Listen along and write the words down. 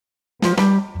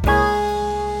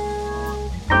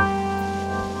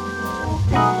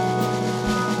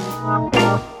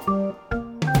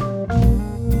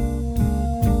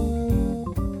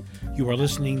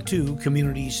listening to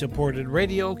community-supported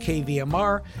radio,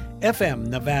 KVMR, FM,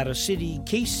 Nevada City,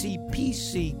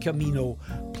 KCPC, Camino,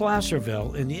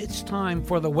 Placerville, and it's time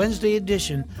for the Wednesday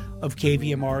edition of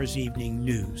KVMR's Evening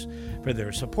News. For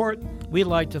their support, we'd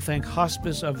like to thank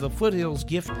Hospice of the Foothills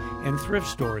Gift and Thrift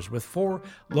Stores with 4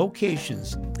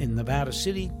 locations in Nevada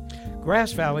City,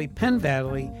 Grass Valley, Penn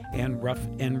Valley, and Rough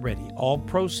and Ready. All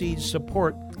proceeds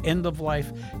support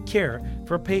end-of-life care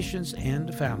for patients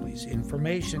and families.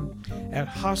 Information at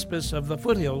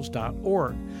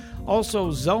hospiceofthefoothills.org.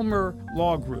 Also, Zelmer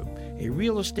Law Group, a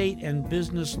real estate and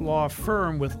business law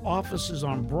firm with offices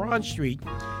on Broad Street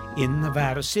in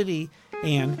Nevada City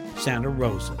and Santa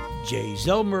Rosa. Jay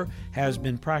Zelmer has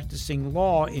been practicing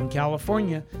law in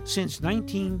California since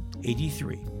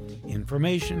 1983.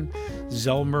 Information,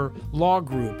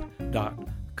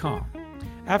 zelmerlawgroup.com.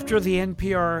 After the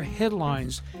NPR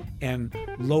headlines and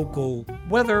local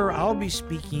weather, I'll be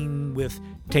speaking with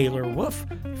Taylor Wolf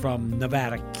from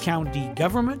Nevada County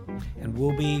Government, and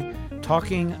we'll be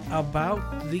talking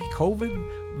about the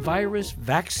COVID virus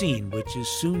vaccine, which is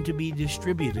soon to be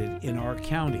distributed in our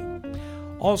county.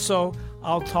 Also,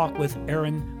 I'll talk with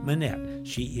Erin Manette.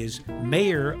 She is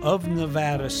mayor of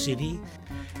Nevada City,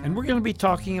 and we're going to be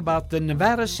talking about the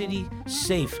Nevada City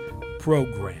SAFE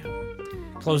program.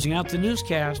 Closing out the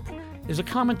newscast is a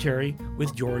commentary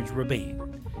with George Rebane.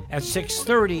 At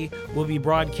 6:30, we'll be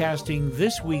broadcasting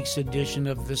this week's edition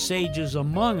of The Sages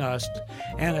Among Us,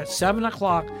 and at 7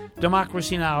 o'clock,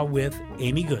 Democracy Now! With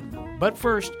Amy Goodman. But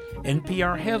first,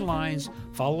 NPR headlines,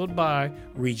 followed by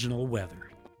regional weather.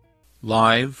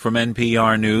 Live from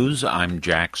NPR News, I'm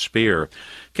Jack Speer.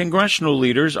 Congressional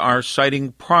leaders are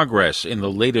citing progress in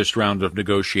the latest round of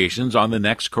negotiations on the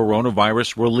next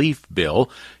coronavirus relief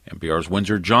bill. NPR's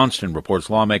Windsor Johnston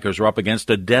reports lawmakers are up against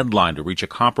a deadline to reach a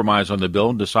compromise on the bill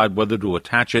and decide whether to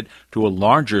attach it to a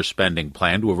larger spending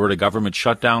plan to avert a government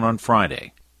shutdown on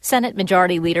Friday. Senate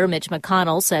Majority Leader Mitch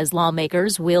McConnell says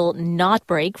lawmakers will not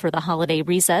break for the holiday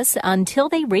recess until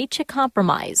they reach a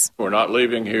compromise. We're not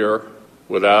leaving here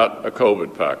without a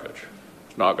COVID package.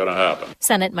 It's not going to happen.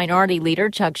 Senate Minority Leader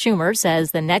Chuck Schumer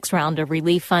says the next round of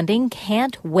relief funding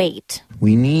can't wait.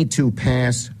 We need to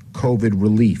pass COVID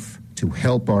relief to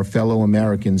help our fellow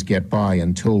Americans get by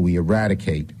until we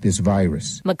eradicate this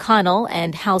virus. McConnell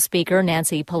and House Speaker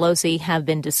Nancy Pelosi have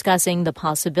been discussing the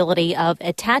possibility of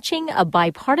attaching a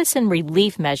bipartisan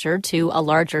relief measure to a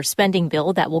larger spending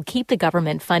bill that will keep the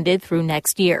government funded through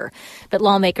next year. But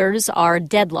lawmakers are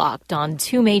deadlocked on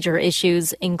 2 major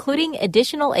issues, including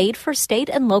additional aid for state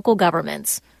and local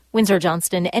governments. Windsor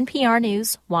Johnston, NPR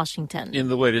News, Washington. In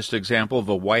the latest example of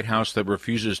a White House that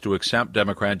refuses to accept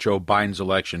Democrat Joe Biden's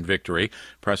election victory,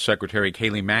 Press Secretary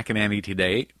Kayleigh McEnany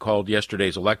today called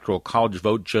yesterday's Electoral College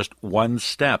vote just one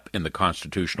step in the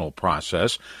constitutional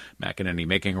process. McEnany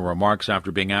making her remarks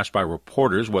after being asked by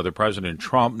reporters whether President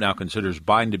Trump now considers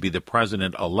Biden to be the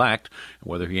president-elect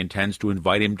and whether he intends to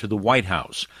invite him to the White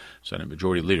House. Senate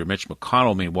Majority Leader Mitch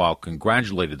McConnell, meanwhile,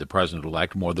 congratulated the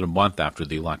president-elect more than a month after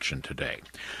the election today.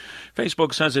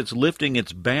 Facebook says it's lifting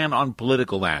its ban on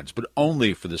political ads, but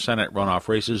only for the Senate runoff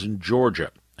races in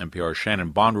Georgia. NPR's Shannon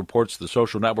Bond reports the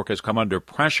social network has come under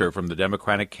pressure from the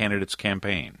Democratic candidate's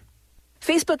campaign.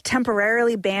 Facebook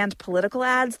temporarily banned political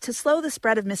ads to slow the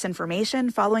spread of misinformation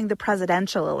following the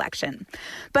presidential election.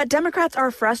 But Democrats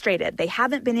are frustrated. They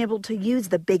haven't been able to use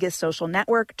the biggest social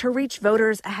network to reach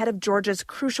voters ahead of Georgia's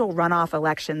crucial runoff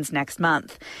elections next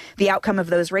month. The outcome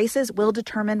of those races will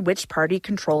determine which party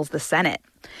controls the Senate.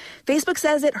 Facebook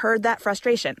says it heard that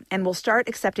frustration and will start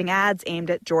accepting ads aimed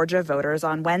at Georgia voters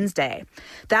on Wednesday.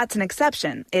 That's an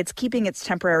exception. It's keeping its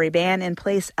temporary ban in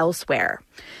place elsewhere.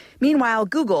 Meanwhile,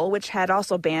 Google, which had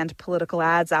also banned political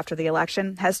ads after the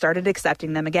election, has started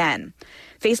accepting them again.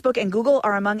 Facebook and Google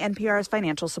are among NPR's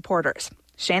financial supporters.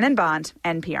 Shannon Bond,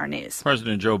 NPR News.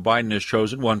 President Joe Biden has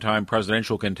chosen one-time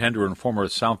presidential contender and former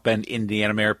South Bend,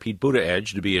 Indiana Mayor Pete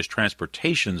Buttigieg to be his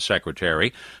transportation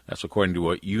secretary. That's according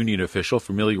to a union official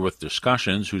familiar with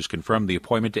discussions who's confirmed the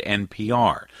appointment to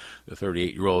NPR. The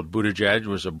 38-year-old Buttigieg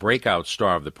was a breakout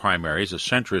star of the primaries, a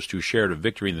centrist who shared a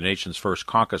victory in the nation's first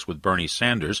caucus with Bernie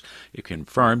Sanders. It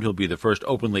confirmed he'll be the first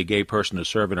openly gay person to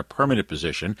serve in a permanent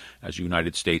position as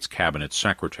United States Cabinet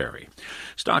Secretary.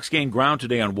 Stocks gained ground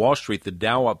today on Wall Street. The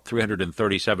Dow up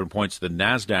 337 points. The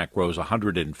Nasdaq rose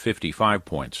 155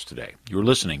 points today. You're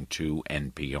listening to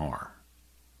NPR.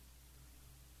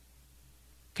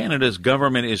 Canada's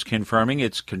government is confirming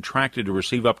it's contracted to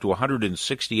receive up to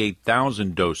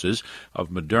 168,000 doses of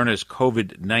Moderna's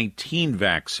COVID-19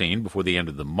 vaccine before the end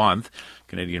of the month.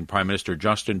 Canadian Prime Minister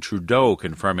Justin Trudeau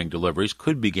confirming deliveries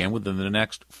could begin within the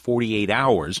next 48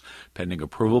 hours, pending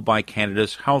approval by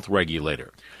Canada's health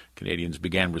regulator. Canadians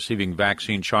began receiving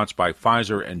vaccine shots by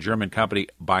Pfizer and German company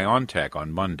BioNTech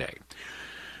on Monday.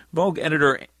 Vogue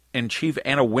editor-in-chief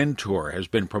Anna Wintour has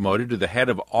been promoted to the head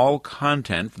of all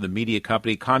content for the media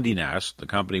company Condé Nast. The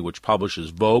company which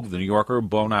publishes Vogue, The New Yorker,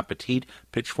 Bon Appetit,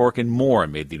 Pitchfork, and more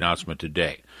made the announcement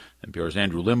today. NPR's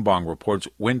Andrew Limbong reports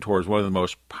Wintour is one of the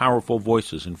most powerful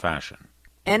voices in fashion.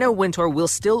 Anna Wintour will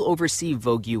still oversee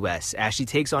Vogue US as she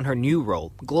takes on her new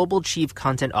role, Global Chief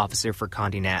Content Officer for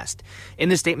Condé Nast. In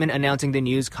the statement announcing the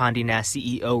news, Condé Nast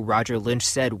CEO Roger Lynch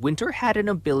said Wintour had an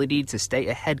ability to stay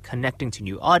ahead connecting to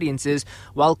new audiences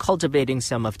while cultivating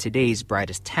some of today's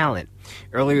brightest talent.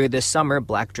 Earlier this summer,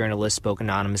 black journalists spoke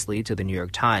anonymously to the New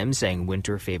York Times, saying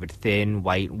Wintour favored thin,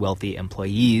 white, wealthy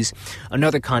employees.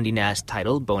 Another Condé Nast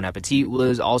title, Bon Appetit,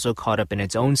 was also caught up in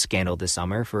its own scandal this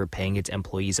summer for paying its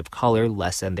employees of color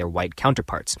less than their white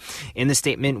counterparts. In the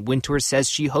statement, Wintour says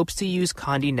she hopes to use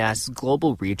Condé Nast's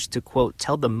global reach to, quote,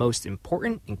 tell the most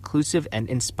important, inclusive, and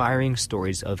inspiring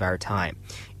stories of our time.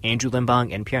 Andrew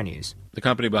Limbong, NPR News. The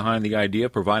company behind the idea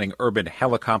of providing urban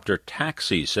helicopter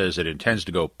taxis says it intends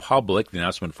to go public. The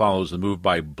announcement follows the move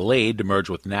by Blade to merge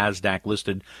with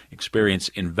NASDAQ-listed Experience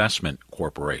Investment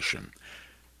Corporation.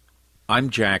 I'm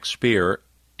Jack Speer,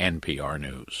 NPR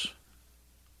News.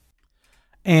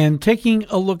 And taking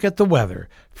a look at the weather.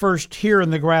 First, here in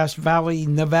the Grass Valley,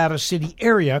 Nevada City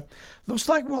area, looks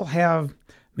like we'll have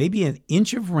maybe an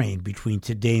inch of rain between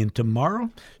today and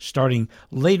tomorrow, starting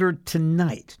later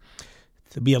tonight.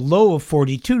 There'll be a low of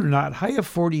 42 tonight, high of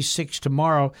 46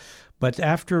 tomorrow. But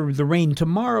after the rain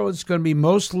tomorrow, it's going to be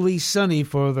mostly sunny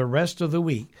for the rest of the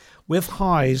week, with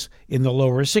highs in the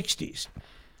lower 60s.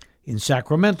 In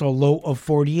Sacramento, low of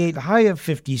 48, high of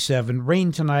 57.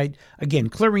 Rain tonight, again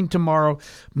clearing tomorrow.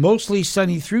 Mostly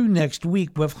sunny through next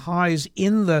week with highs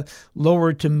in the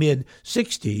lower to mid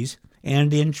 60s.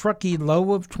 And in Truckee,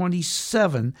 low of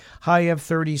 27, high of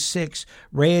 36.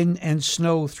 Rain and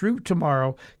snow through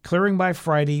tomorrow, clearing by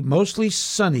Friday. Mostly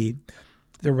sunny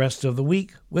the rest of the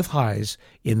week with highs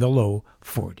in the low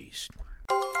 40s.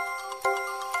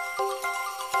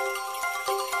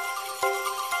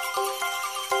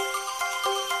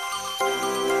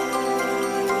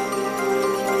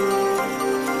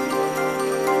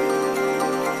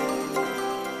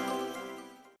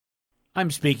 I'm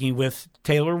speaking with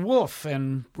Taylor Wolf,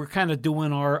 and we're kind of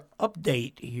doing our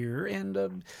update here.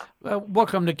 And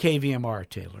welcome to KVMR,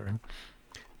 Taylor.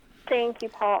 Thank you,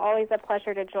 Paul. Always a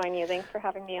pleasure to join you. Thanks for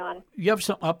having me on. You have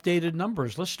some updated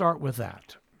numbers. Let's start with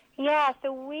that. Yeah,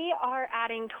 so we are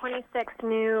adding 26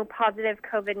 new positive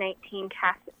COVID-19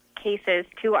 cases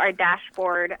to our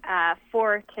dashboard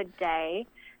for today.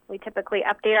 We typically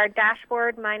update our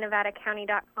dashboard,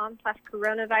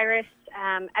 mynevadacounty.com/coronavirus,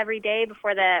 every day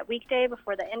before the weekday,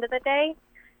 before the end of the day.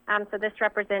 So this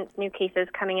represents new cases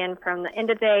coming in from the end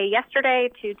of the day yesterday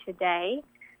to today.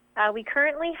 We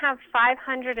currently have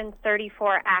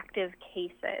 534 active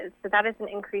cases. So that is an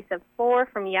increase of 4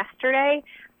 from yesterday.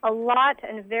 A lot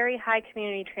and very high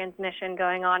community transmission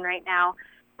going on right now.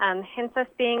 Hence us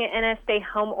being in a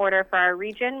stay-home order for our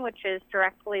region, which is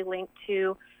directly linked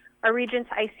to our region's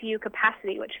ICU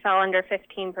capacity, which fell under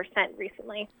 15%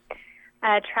 recently.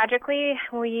 Tragically,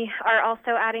 we are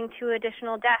also adding 2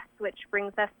 additional deaths, which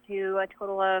brings us to a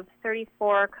total of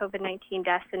 34 COVID-19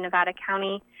 deaths in Nevada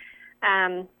County.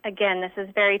 Again, this is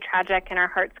very tragic, and our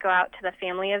hearts go out to the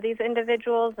family of these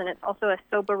individuals, and it's also a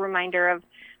sober reminder of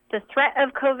the threat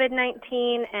of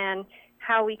COVID-19 and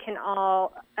how we can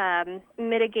all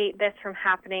mitigate this from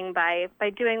happening by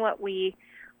doing what we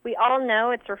all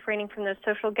know. It's refraining from those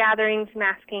social gatherings,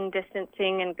 masking,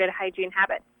 distancing, and good hygiene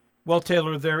habits. Well,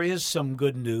 Taylor, there is some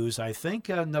good news, I think.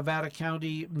 Nevada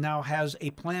County now has a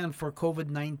plan for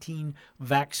COVID-19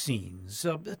 vaccines.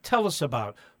 Tell us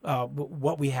about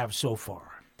what we have so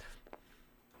far.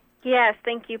 Yes,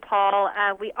 thank you, Paul.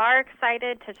 We are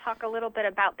excited to talk a little bit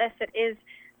about this. It is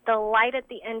the light at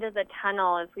the end of the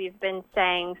tunnel, as we've been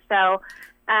saying. So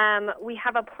we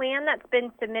have a plan that's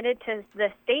been submitted to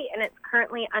the state, and it's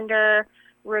currently under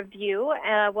review.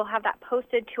 We'll have that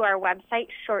posted to our website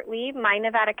shortly.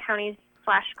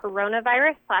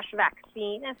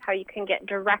 mynevadacounty.com/coronavirus/vaccine is how you can get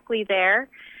directly there.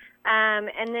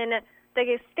 And then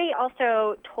the state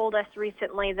also told us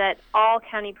recently that all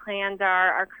county plans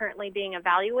are currently being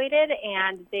evaluated,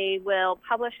 and they will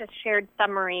publish a shared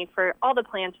summary for all the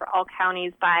plans for all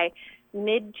counties by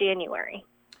mid-January.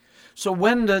 So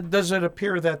when does it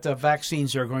appear that the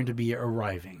vaccines are going to be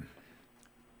arriving?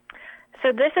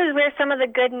 So this is where some of the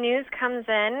good news comes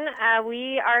in.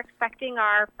 We are expecting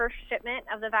our first shipment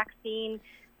of the vaccine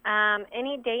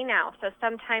any day now, so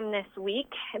sometime this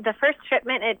week. The first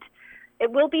shipment,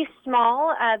 It will be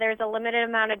small. There's a limited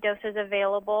amount of doses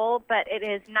available, but it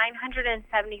is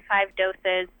 975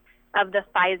 doses of the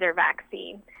Pfizer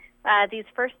vaccine. These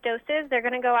first doses, they're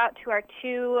going to go out to our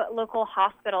 2 local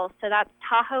hospitals. So that's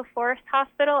Tahoe Forest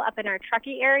Hospital up in our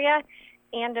Truckee area,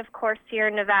 and of course here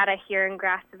in Nevada, here in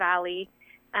Grass Valley.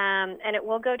 And it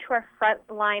will go to our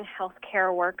frontline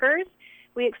healthcare workers.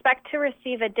 We expect to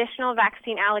receive additional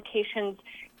vaccine allocations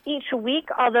each week,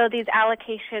 although these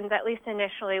allocations, at least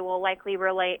initially, will likely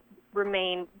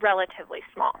remain relatively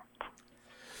small.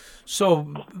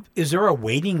 So is there a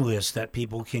waiting list that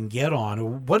people can get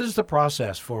on? What is the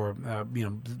process for,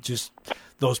 just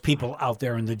those people out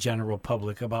there in the general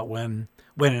public about when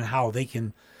and how they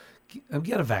can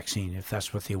get a vaccine if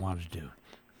that's what they want to do?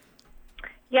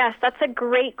 Yes, that's a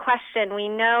great question. We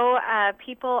know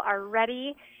people are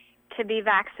ready to be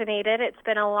vaccinated. It's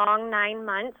been a long 9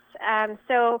 months.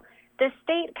 So the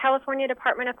state, California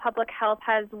Department of Public Health,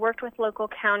 has worked with local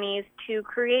counties to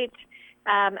create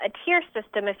a tier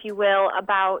system, if you will,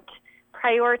 about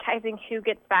prioritizing who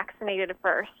gets vaccinated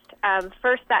first.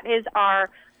 First, that is our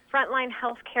frontline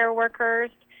healthcare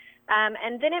workers,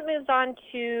 and then it moves on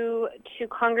to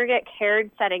congregate care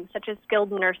settings, such as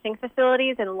skilled nursing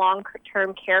facilities and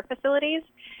long-term care facilities.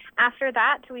 After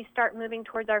that, we start moving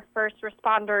towards our first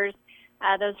responders,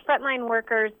 those frontline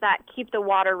workers that keep the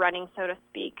water running, so to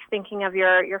speak, thinking of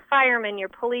your firemen, your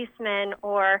policemen,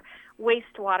 or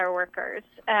wastewater workers.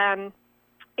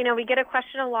 We get a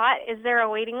question a lot, is there a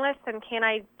waiting list and can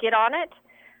I get on it?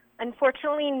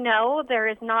 Unfortunately, no, there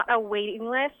is not a waiting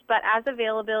list, but as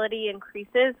availability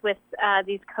increases with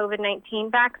these COVID-19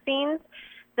 vaccines,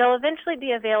 they'll eventually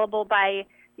be available by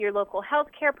your local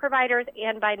healthcare providers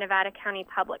and by Nevada County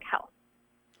Public Health.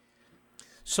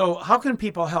 So how can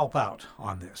people help out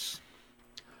on this?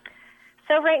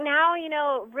 So right now,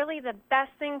 really the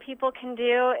best thing people can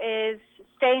do is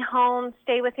stay home,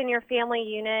 stay within your family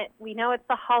unit. We know it's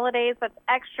the holidays. That's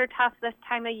extra tough this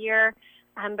time of year.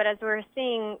 But as we're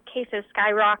seeing cases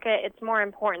skyrocket, it's more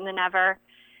important than ever.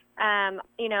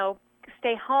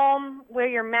 Stay home, wear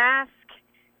your mask,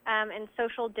 and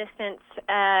social distance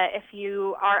if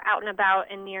you are out and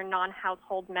about and near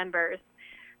non-household members.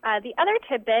 The other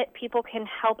tidbit people can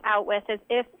help out with is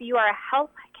if you are a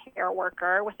healthcare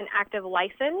worker with an active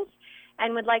license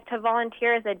and would like to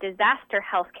volunteer as a disaster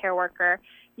healthcare worker,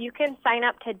 you can sign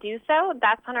up to do so.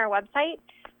 That's on our website,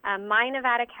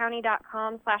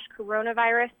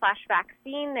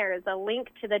 mynevadacounty.com/coronavirus/vaccine. There is a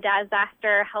link to the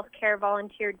Disaster Healthcare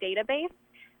Volunteer Database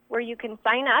where you can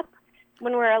sign up.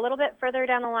 When we're a little bit further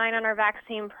down the line on our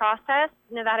vaccine process,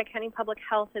 Nevada County Public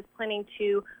Health is planning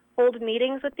to hold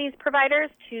meetings with these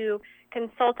providers to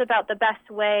consult about the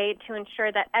best way to ensure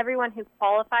that everyone who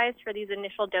qualifies for these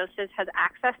initial doses has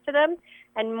access to them,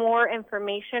 and more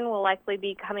information will likely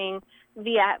be coming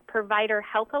via provider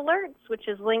health alerts, which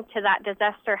is linked to that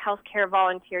Disaster Healthcare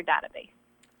Volunteer Database.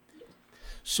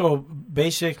 So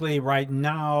basically right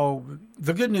now,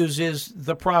 the good news is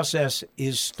the process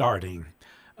is starting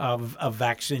of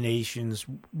vaccinations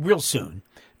real soon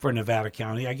for Nevada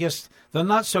County. I guess the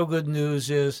not so good news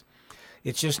is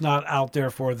it's just not out there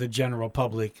for the general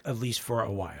public, at least for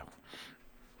a while.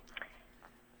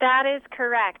 That is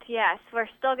correct, yes. We're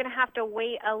still going to have to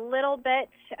wait a little bit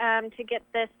to get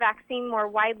this vaccine more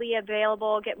widely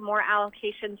available, get more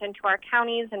allocations into our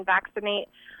counties, and vaccinate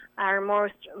our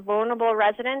most vulnerable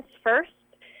residents first.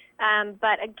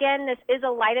 But again, this is a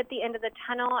light at the end of the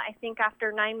tunnel. I think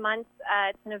after 9 months,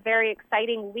 it's been a very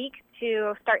exciting week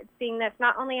to start seeing this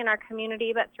not only in our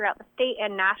community, but throughout the state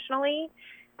and nationally.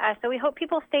 So we hope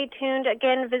people stay tuned.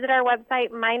 Again, visit our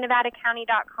website,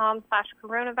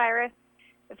 mynevadacounty.com/coronavirus.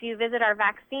 If you visit our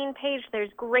vaccine page,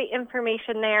 there's great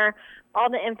information there. All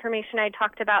the information I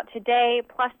talked about today,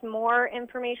 plus more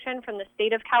information from the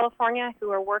state of California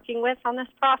who are working with on this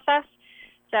process.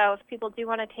 So if people do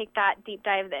want to take that deep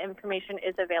dive, the information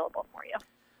is available for you.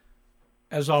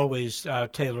 As always,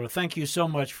 Taylor, thank you so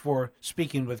much for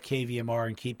speaking with KVMR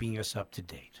and keeping us up to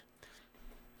date.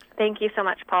 Thank you so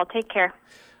much, Paul. Take care.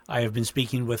 I have been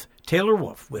speaking with Taylor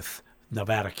Wolf with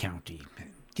Nevada County,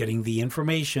 getting the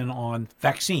information on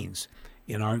vaccines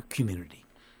in our community.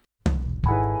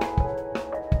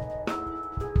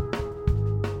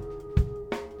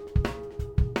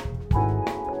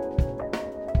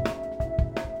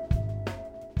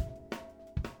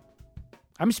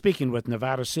 I'm speaking with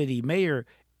Nevada City Mayor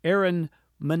Erin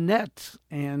Manette,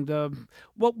 and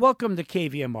welcome to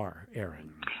KVMR,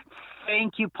 Erin.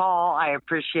 Thank you, Paul. I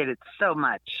appreciate it so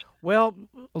much. Well,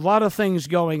 a lot of things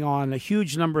going on, a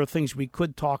huge number of things we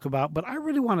could talk about, but I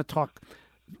really want to talk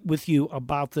with you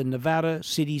about the Nevada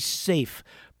City Safe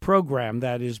program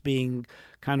that is being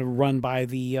kind of run by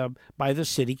the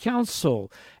city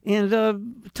council.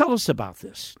 And tell us about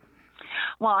this.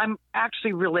 Well, I'm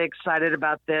actually really excited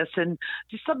about this. And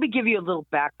just let me give you a little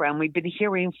background. We've been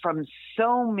hearing from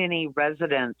so many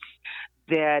residents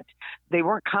that they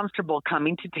weren't comfortable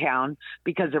coming to town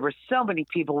because there were so many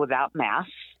people without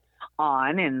masks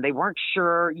on, and they weren't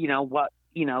sure, it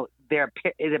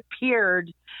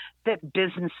appeared that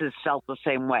businesses felt the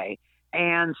same way.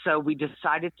 And so we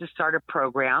decided to start a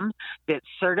program that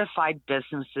certified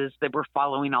businesses that were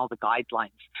following all the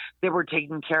guidelines. They were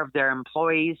taking care of their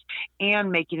employees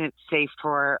and making it safe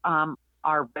for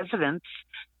our residents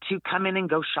to come in and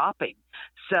go shopping.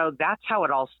 So that's how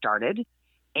it all started.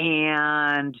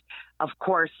 And, of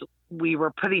course, we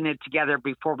were putting it together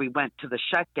before we went to the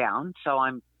shutdown. So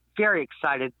I'm very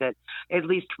excited that at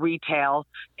least retail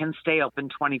can stay open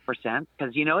 20%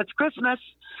 because, it's Christmas.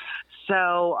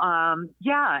 So,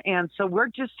 and so we're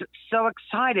just so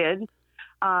excited.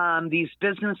 These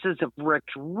businesses have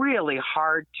worked really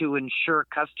hard to ensure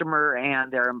customer and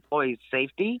their employees'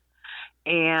 safety.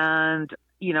 And,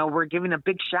 we're giving a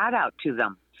big shout out to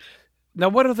them. Now,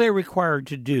 what are they required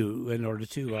to do in order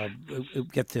to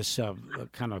get this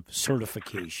kind of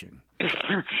certification?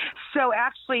 So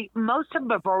actually, most of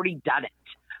them have already done it.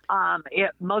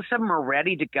 Most of them are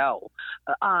ready to go.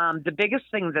 The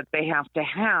biggest thing that they have to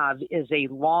have is a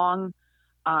long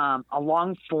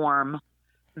form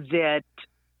that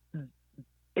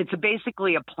it's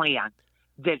basically a plan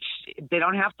that they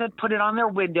don't have to put it on their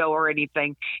window or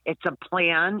anything. It's a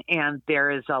plan, and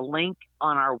there is a link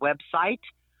on our website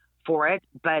for it,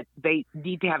 but they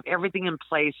need to have everything in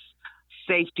place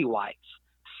safety-wise.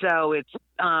 So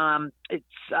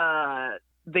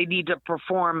they need to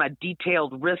perform a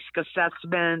detailed risk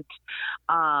assessment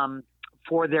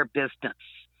for their business.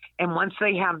 And once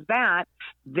they have that,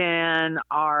 then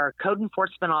our code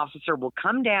enforcement officer will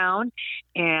come down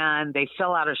and they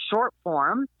fill out a short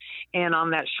form. And on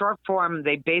that short form,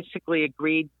 they basically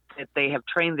agreed that they have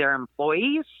trained their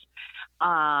employees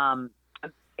and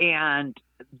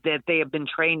that they have been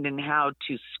trained in how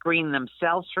to screen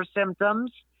themselves for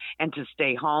symptoms and to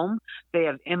stay home. They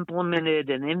have implemented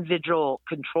an individual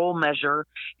control measure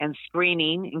and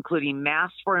screening, including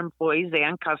masks for employees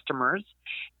and customers.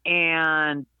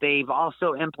 And they've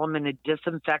also implemented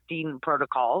disinfecting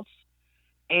protocols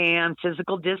and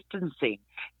physical distancing.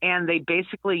 And they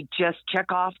basically just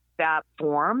check off that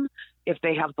form. If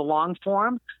they have the long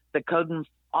form, the code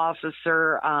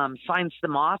officer signs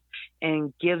them off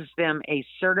and gives them a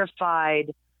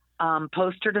certified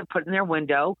poster to put in their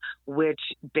window, which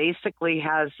basically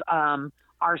has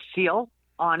our seal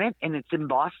on it, and it's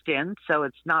embossed in, so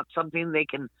it's not something they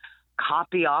can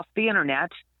copy off the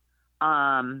internet.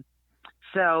 And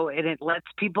it lets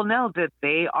people know that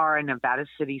they are a Nevada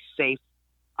City Safe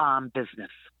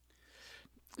business.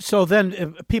 So then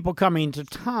if people coming to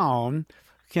town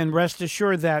can rest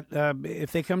assured that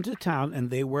if they come to town and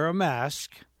they wear a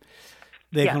mask,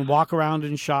 they can walk around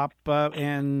and shop,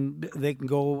 and they can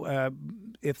go,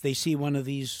 if they see one of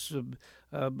these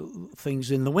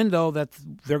things in the window, that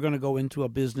they're going to go into a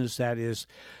business that is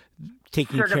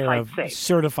taking care of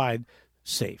certified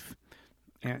safe.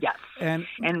 Yes.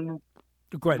 And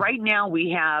go ahead. Right now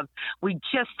we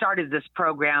just started this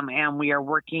program, and we are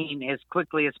working as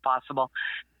quickly as possible.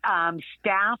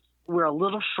 Staff, we're a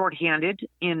little shorthanded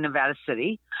in Nevada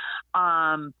City,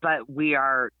 but we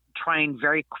are trying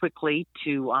very quickly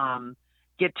to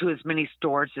get to as many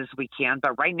stores as we can.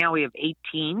 But right now we have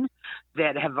 18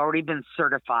 that have already been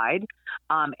certified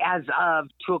as of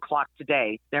 2:00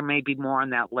 today. There may be more on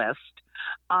that list.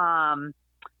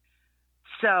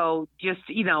 So just,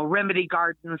 Remedy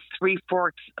Gardens, Three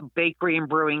Forks Bakery and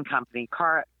Brewing Company,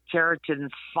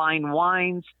 Carrington's Fine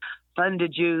Wines, Funda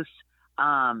Juice,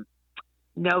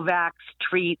 Novak's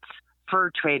Treats, Fur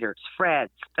Traders,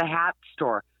 Fred's, The Hat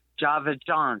Store, Java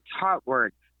John's,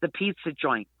 Heartward, The Pizza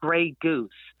Joint, Grey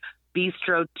Goose,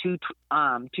 Bistro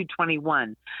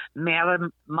 221,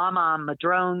 Mama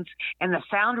Madrone's, and the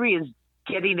Foundry is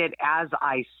getting it as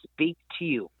I speak to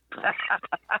you.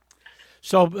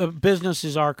 So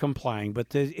businesses are complying,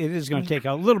 but it is going to take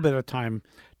a little bit of time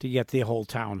to get the whole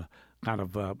town kind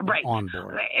of on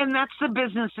board. And that's the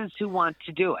businesses who want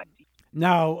to do it.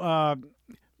 Now,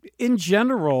 in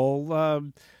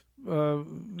general,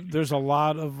 there's a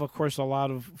lot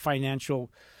of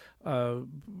financial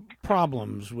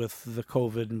problems with the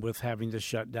COVID and with having to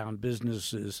shut down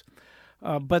businesses.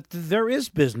 But there is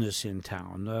business in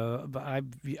town.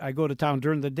 I go to town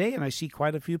during the day and I see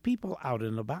quite a few people out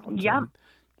and about. Yeah.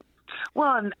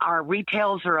 Well, and our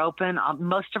retails are open.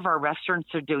 Most of our restaurants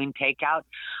are doing takeout.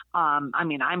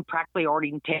 I'm practically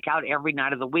ordering takeout every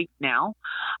night of the week now.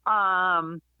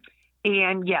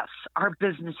 And yes, our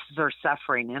businesses are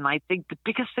suffering. And I think the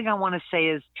biggest thing I want to say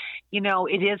is,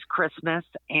 it is Christmas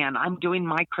and I'm doing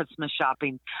my Christmas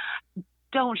shopping.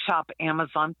 Don't shop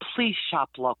Amazon. Please shop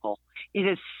local. It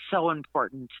is so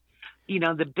important.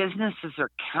 The businesses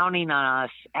are counting on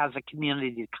us as a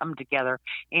community to come together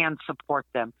and support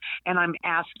them. And I'm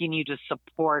asking you to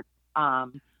support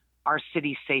our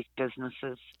city safe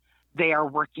businesses. They are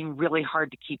working really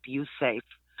hard to keep you safe.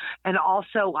 And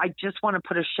also, I just want to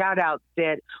put a shout out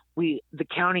that the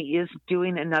county is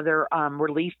doing another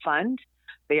relief fund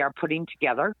they are putting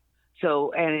together.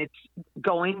 And it's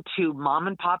going to mom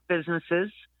and pop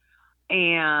businesses,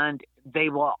 and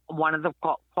one of the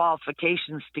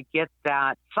qualifications to get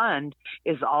that fund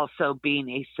is also being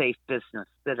a safe business.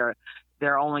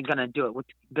 They're only going to do it with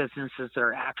businesses that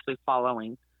are actually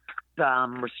following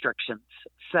the restrictions.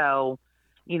 So,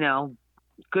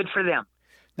 good for them.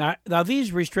 Now,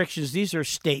 these restrictions, these are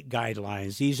state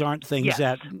guidelines. These aren't things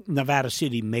that Nevada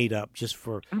City made up just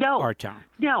for our town.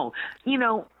 No.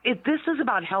 This is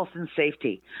about health and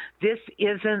safety. This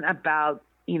isn't about,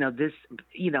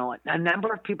 a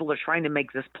number of people are trying to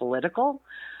make this political,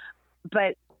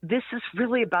 but this is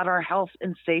really about our health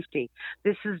and safety.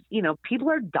 This is,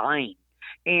 people are dying.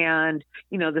 And,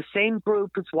 the same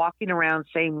group is walking around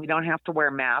saying we don't have to wear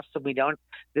masks and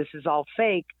this is all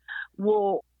fake.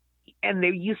 And they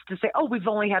used to say, we've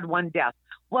only had one death.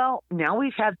 Well, now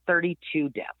we've had 32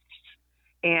 deaths.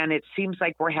 And it seems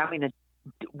like we're having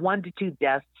 1 to 2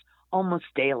 deaths almost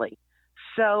daily.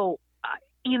 So,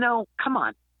 come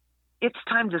on. It's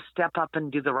time to step up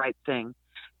and do the right thing.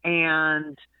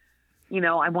 And,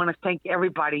 I want to thank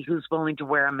everybody who's willing to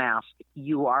wear a mask.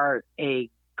 You are a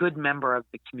good member of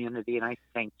the community, and I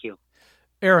thank you.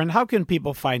 Erin, how can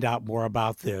people find out more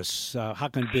about this? How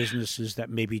can businesses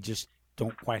that maybe just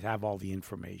don't quite have all the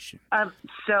information?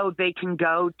 So they can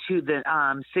go to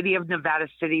the City of Nevada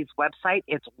City's website.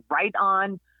 It's right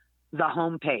on the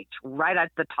homepage, right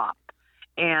at the top.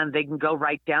 And they can go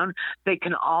right down. They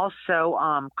can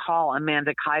also call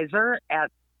Amanda Kaiser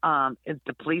at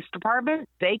the police department.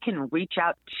 They can reach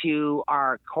out to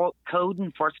our code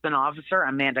enforcement officer,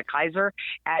 Amanda Kaiser,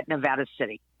 at Nevada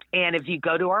City. And if you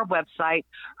go to our website,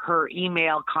 her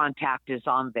email contact is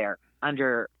on there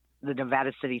under the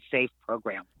Nevada City Safe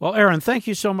program. Well, Erin, thank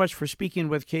you so much for speaking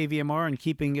with KVMR and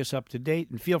keeping us up to date.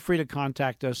 And feel free to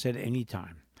contact us at any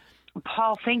time.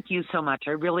 Paul, thank you so much.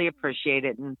 I really appreciate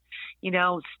it. And,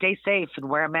 stay safe and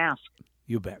wear a mask.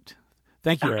 You bet.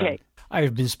 Thank you, Okay. Erin. I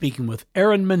have been speaking with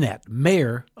Erin Manette,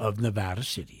 Mayor of Nevada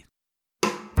City.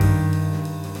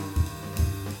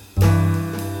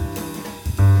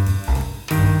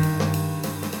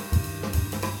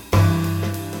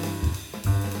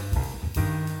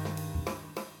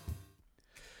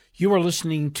 You are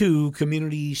listening to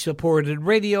community-supported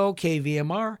radio,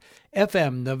 KVMR,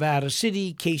 FM Nevada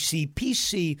City,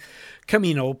 KCPC,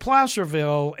 Camino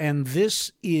Placerville, and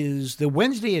this is the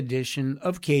Wednesday edition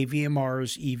of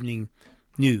KVMR's Evening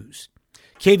News.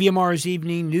 KVMR's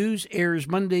Evening News airs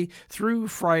Monday through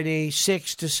Friday,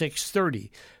 6 to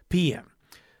 6:30 p.m.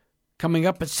 Coming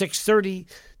up at 6:30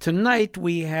 tonight,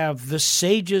 we have The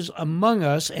Sages Among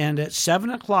Us, and at 7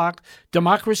 o'clock,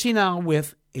 Democracy Now!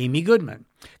 With Amy Goodman.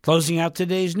 Closing out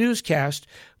today's newscast,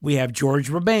 we have George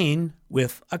Rebane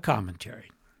with a commentary.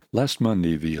 Last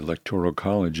Monday, the Electoral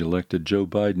College elected Joe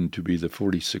Biden to be the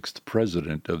 46th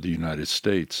President of the United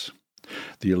States.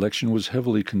 The election was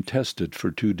heavily contested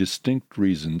for 2 distinct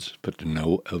reasons, but to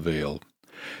no avail.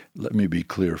 Let me be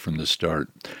clear from the start.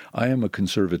 I am a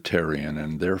conservatarian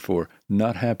and therefore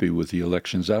not happy with the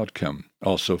election's outcome,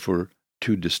 also for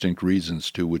 2 distinct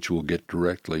reasons to which we'll get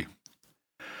directly.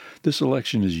 This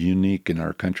election is unique in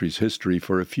our country's history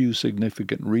for a few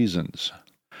significant reasons,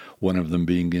 one of them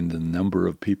being in the number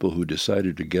of people who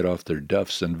decided to get off their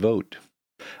duffs and vote.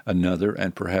 Another,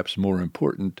 and perhaps more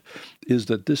important, is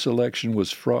that this election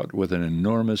was fraught with an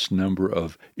enormous number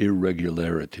of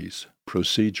irregularities,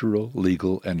 procedural,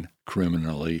 legal, and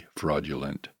criminally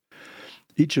fraudulent.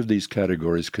 Each of these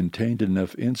categories contained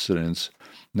enough incidents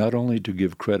not only to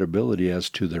give credibility as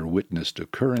to their witnessed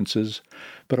occurrences,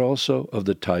 but also of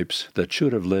the types that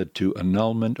should have led to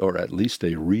annulment or at least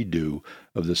a redo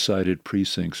of the cited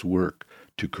precinct's work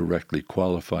to correctly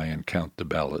qualify and count the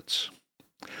ballots.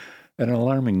 An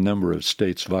alarming number of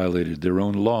states violated their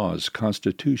own laws,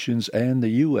 constitutions, and the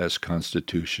U.S.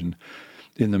 Constitution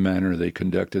in the manner they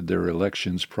conducted their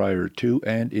elections prior to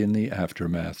and in the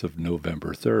aftermath of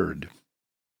November 3rd.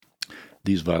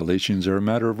 These violations are a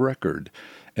matter of record,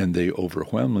 and they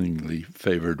overwhelmingly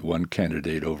favored one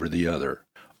candidate over the other,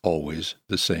 always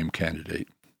the same candidate.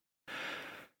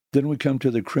 Then we come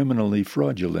to the criminally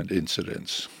fraudulent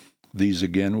incidents. These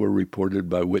again were reported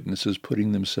by witnesses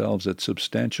putting themselves at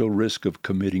substantial risk of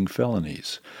committing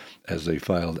felonies, as they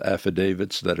filed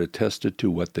affidavits that attested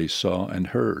to what they saw and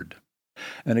heard.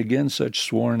 And again, such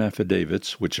sworn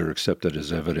affidavits, which are accepted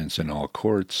as evidence in all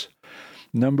courts,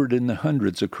 numbered in the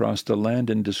hundreds across the land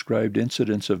and described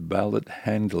incidents of ballot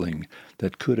handling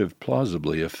that could have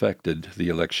plausibly affected the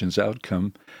election's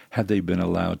outcome had they been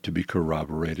allowed to be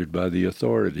corroborated by the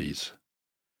authorities.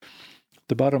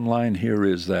 The bottom line here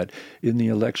is that in the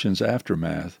election's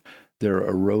aftermath, there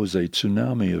arose a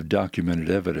tsunami of documented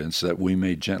evidence that we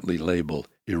may gently label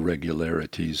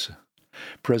irregularities.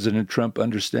 President Trump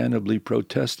understandably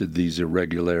protested these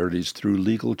irregularities through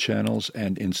legal channels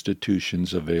and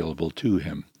institutions available to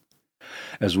him.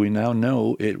 As we now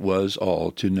know, it was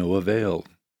all to no avail.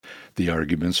 The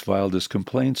arguments filed as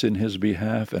complaints in his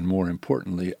behalf, and more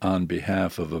importantly, on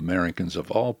behalf of Americans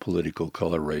of all political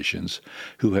colorations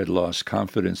who had lost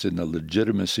confidence in the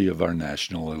legitimacy of our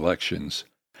national elections,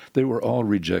 they were all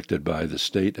rejected by the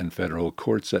state and federal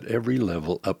courts at every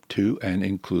level up to and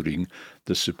including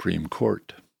the Supreme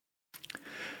Court.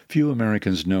 Few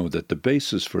Americans know that the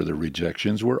basis for the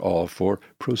rejections were all for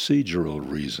procedural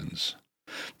reasons.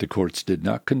 The courts did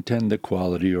not contend the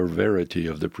quality or verity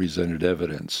of the presented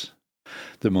evidence.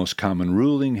 The most common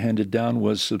ruling handed down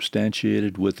was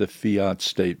substantiated with a fiat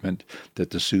statement that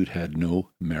the suit had no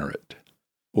merit,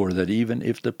 or that even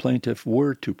if the plaintiff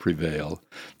were to prevail,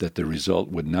 that the result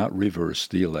would not reverse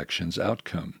the election's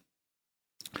outcome.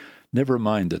 Never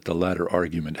mind that the latter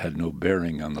argument had no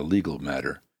bearing on the legal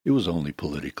matter, it was only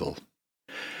political.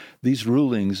 These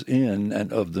rulings in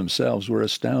and of themselves were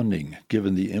astounding,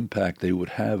 given the impact they would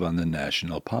have on the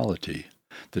national polity,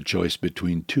 the choice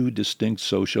between two distinct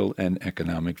social and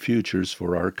economic futures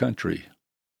for our country.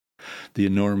 The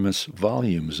enormous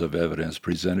volumes of evidence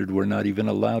presented were not even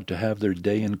allowed to have their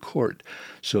day in court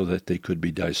so that they could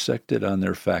be dissected on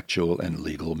their factual and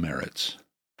legal merits.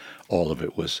 All of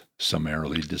it was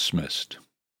summarily dismissed.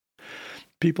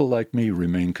 People like me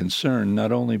remain concerned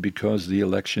not only because the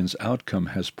election's outcome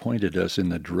has pointed us in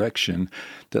the direction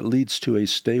that leads to a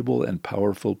stable and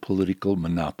powerful political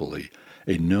monopoly,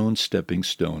 a known stepping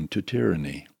stone to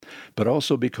tyranny, but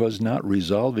also because not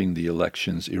resolving the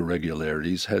election's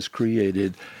irregularities has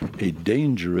created a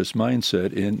dangerous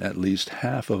mindset in at least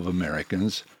half of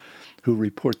Americans who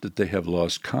report that they have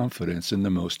lost confidence in the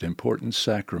most important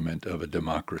sacrament of a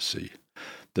democracy,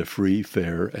 the free,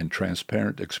 fair, and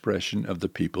transparent expression of the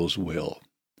people's will.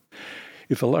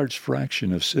 If a large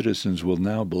fraction of citizens will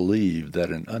now believe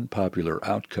that an unpopular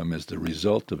outcome is the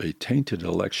result of a tainted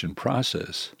election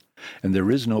process, and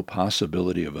there is no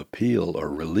possibility of appeal or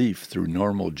relief through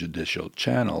normal judicial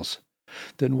channels,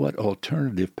 then what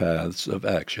alternative paths of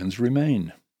actions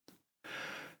remain?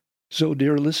 So,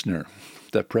 dear listener,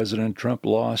 that President Trump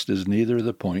lost is neither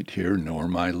the point here nor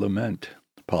my lament.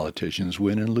 Politicians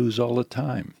win and lose all the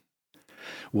time.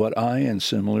 What I and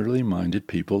similarly minded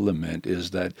people lament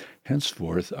is that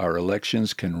henceforth our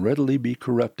elections can readily be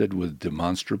corrupted with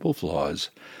demonstrable flaws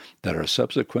that are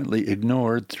subsequently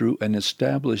ignored through an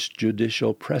established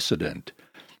judicial precedent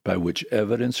by which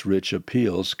evidence-rich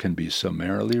appeals can be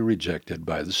summarily rejected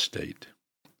by the state.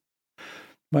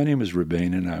 My name is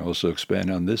Rebane, and I also expand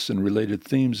on this and related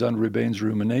themes on Rebane's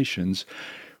Ruminations,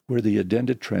 where the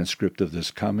addended transcript of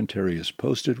this commentary is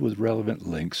posted with relevant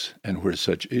links and where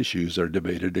such issues are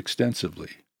debated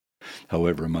extensively.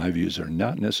 However, my views are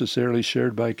not necessarily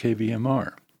shared by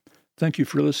KVMR. Thank you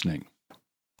for listening.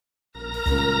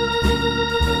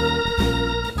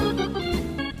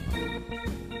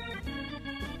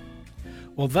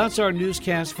 Well, that's our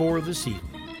newscast for this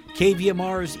evening.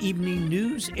 KVMR's Evening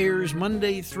News airs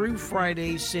Monday through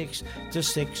Friday, 6 to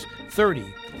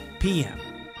 6:30 p.m.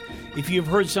 If you've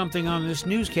heard something on this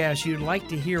newscast you'd like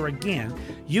to hear again,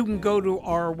 you can go to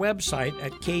our website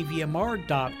at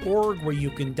kvmr.org where you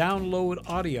can download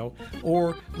audio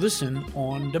or listen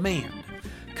on demand.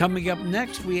 Coming up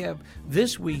next, we have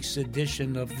this week's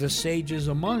edition of The Sages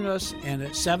Among Us, and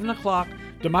at 7 o'clock,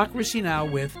 Democracy Now!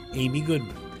 With Amy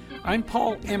Goodman. I'm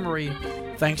Paul Emery.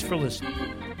 Thanks for listening.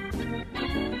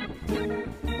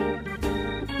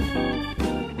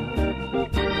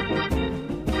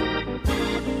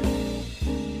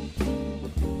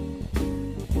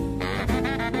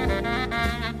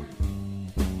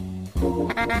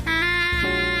 Ha ha ha!